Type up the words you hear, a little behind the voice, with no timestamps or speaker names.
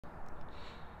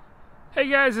Hey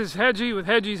guys, it's Hedgie with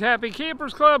Hedgie's Happy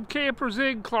Campers Club, Campers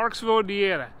in Clarksville,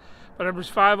 Indiana. My number is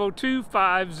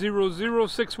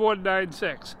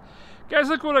 502-500-6196. Guys,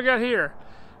 look what I got here.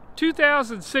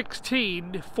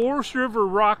 2016 Forest River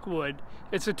Rockwood.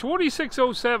 It's a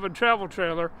 2607 travel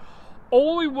trailer.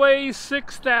 Only weighs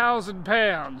 6,000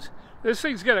 pounds. This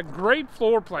thing's got a great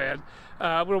floor plan.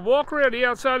 I'm going to walk around the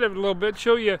outside of it a little bit,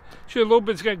 show you a little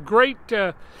bit. It's got great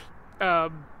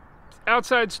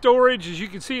outside storage. As you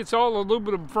can see, it's all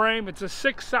aluminum frame. It's a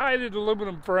 6-sided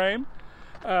aluminum frame.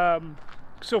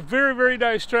 So very, very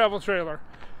nice travel trailer.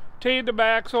 Tandem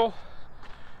axle.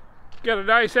 Got a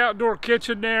nice outdoor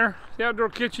kitchen there. The outdoor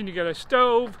kitchen, you got a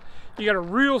stove, you got a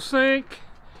real sink,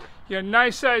 you got a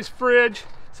nice sized fridge.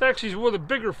 It's actually one of the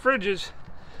bigger fridges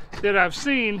that I've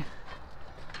seen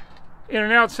in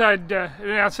an outside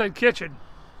kitchen.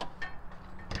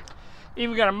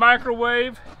 Even got a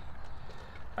microwave,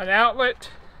 an outlet,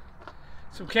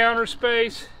 some counter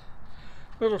space,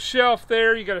 little shelf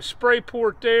there. You got a spray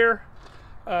port there,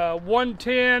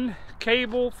 110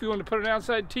 cable if you want to put an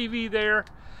outside TV there.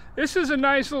 This is a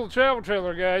nice little travel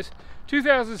trailer, guys.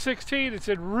 2016. It's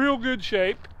in real good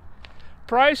shape,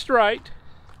 priced right.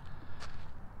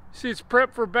 See, it's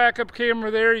prepped for backup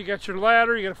camera there. You got your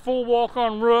ladder, you got a full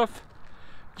walk-on roof,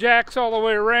 jacks all the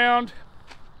way around.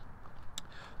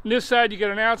 On this side, you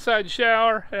got an outside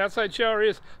shower. An outside shower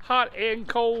is hot and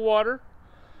cold water.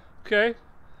 Okay.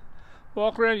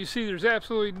 Walk around, you see there's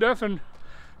absolutely nothing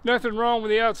wrong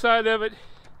with the outside of it.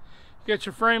 You got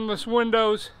your frameless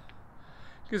windows.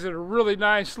 Gives it a really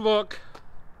nice look.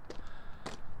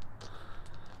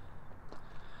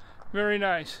 Very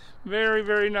nice. Very,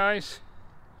 very nice.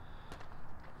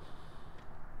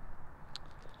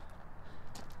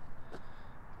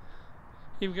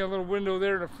 Even got a little window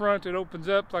there in the front that opens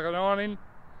up like an awning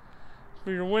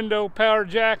for your window. Power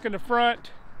jack in the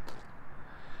front.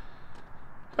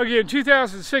 Again,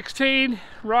 2016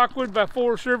 Rockwood by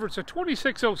Forest River. It's a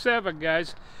 2607,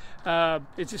 guys.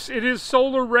 It is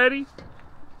solar ready.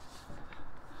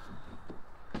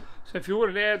 So if you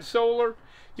wanted to add solar,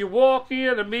 you walk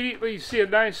in, immediately you see a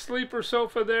nice sleeper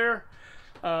sofa there.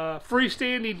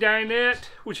 Freestanding dinette,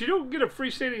 which you don't get a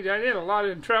freestanding dinette a lot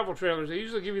in travel trailers. They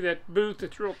usually give you that booth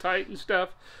that's real tight and stuff.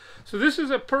 So this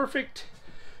is a perfect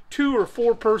 2 or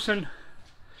 4 person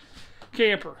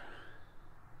camper.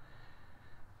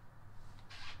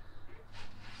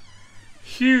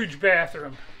 Huge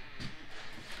bathroom.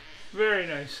 Very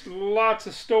nice. Lots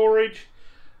of storage.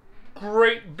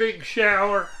 Great big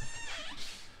shower.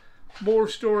 More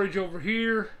storage over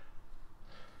here.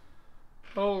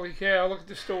 Holy cow, look at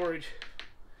the storage.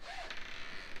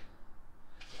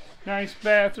 Nice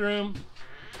bathroom.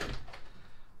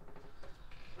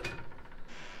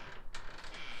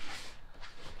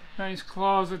 Nice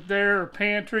closet there, or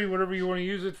pantry, whatever you want to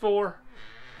use it for.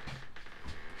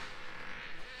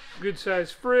 Good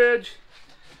sized fridge.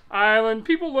 Island.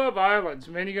 People love islands,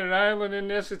 man. You got an island in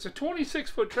this. It's a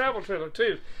 26-foot travel trailer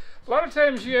too. A lot of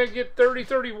times you gotta get 30,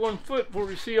 31 foot before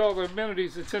you see all the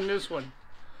amenities that's in this one.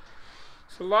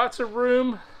 So lots of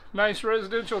room, nice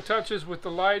residential touches with the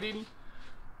lighting.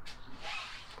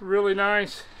 Really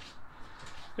nice.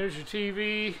 There's your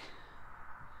TV.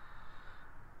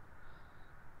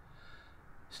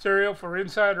 Stereo for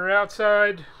inside or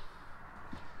outside.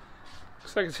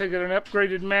 Looks like it's got an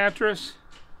upgraded mattress.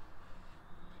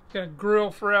 Got a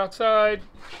grill for outside.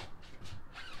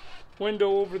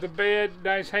 Window over the bed.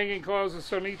 Nice hanging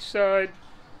closets on each side.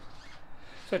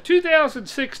 So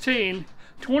 2016,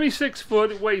 26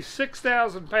 foot, it weighs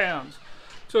 6,000 pounds.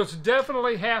 So it's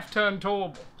definitely half-ton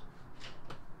towable.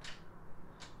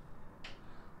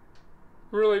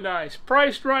 Really nice.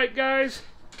 Priced right, guys.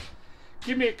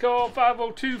 Give me a call,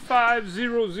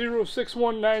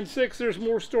 502-500-6196. There's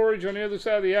more storage on the other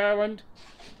side of the island.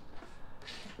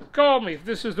 Call me if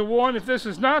this is the one. If this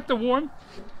is not the one,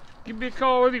 give me a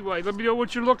call anyway. Let me know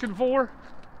what you're looking for.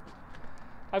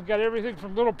 I've got everything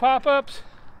from little pop-ups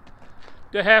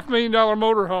to $500,000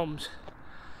 motorhomes.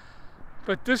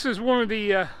 But this is one of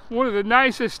the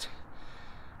nicest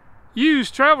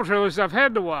used travel trailers I've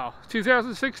had in a while.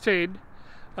 2016.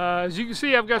 As you can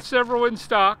see, I've got several in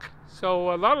stock,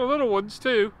 so a lot of little ones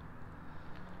too.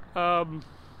 So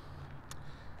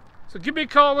give me a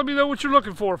call. Let me know what you're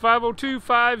looking for.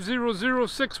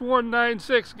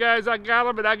 502-500-6196. Guys, I got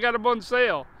them, and I got them on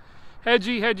sale.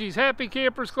 Hedgie's Happy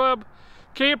Campers Club.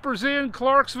 Campers in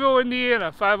Clarksville,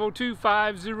 Indiana.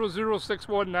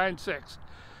 502-500-6196.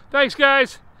 Thanks,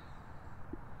 guys.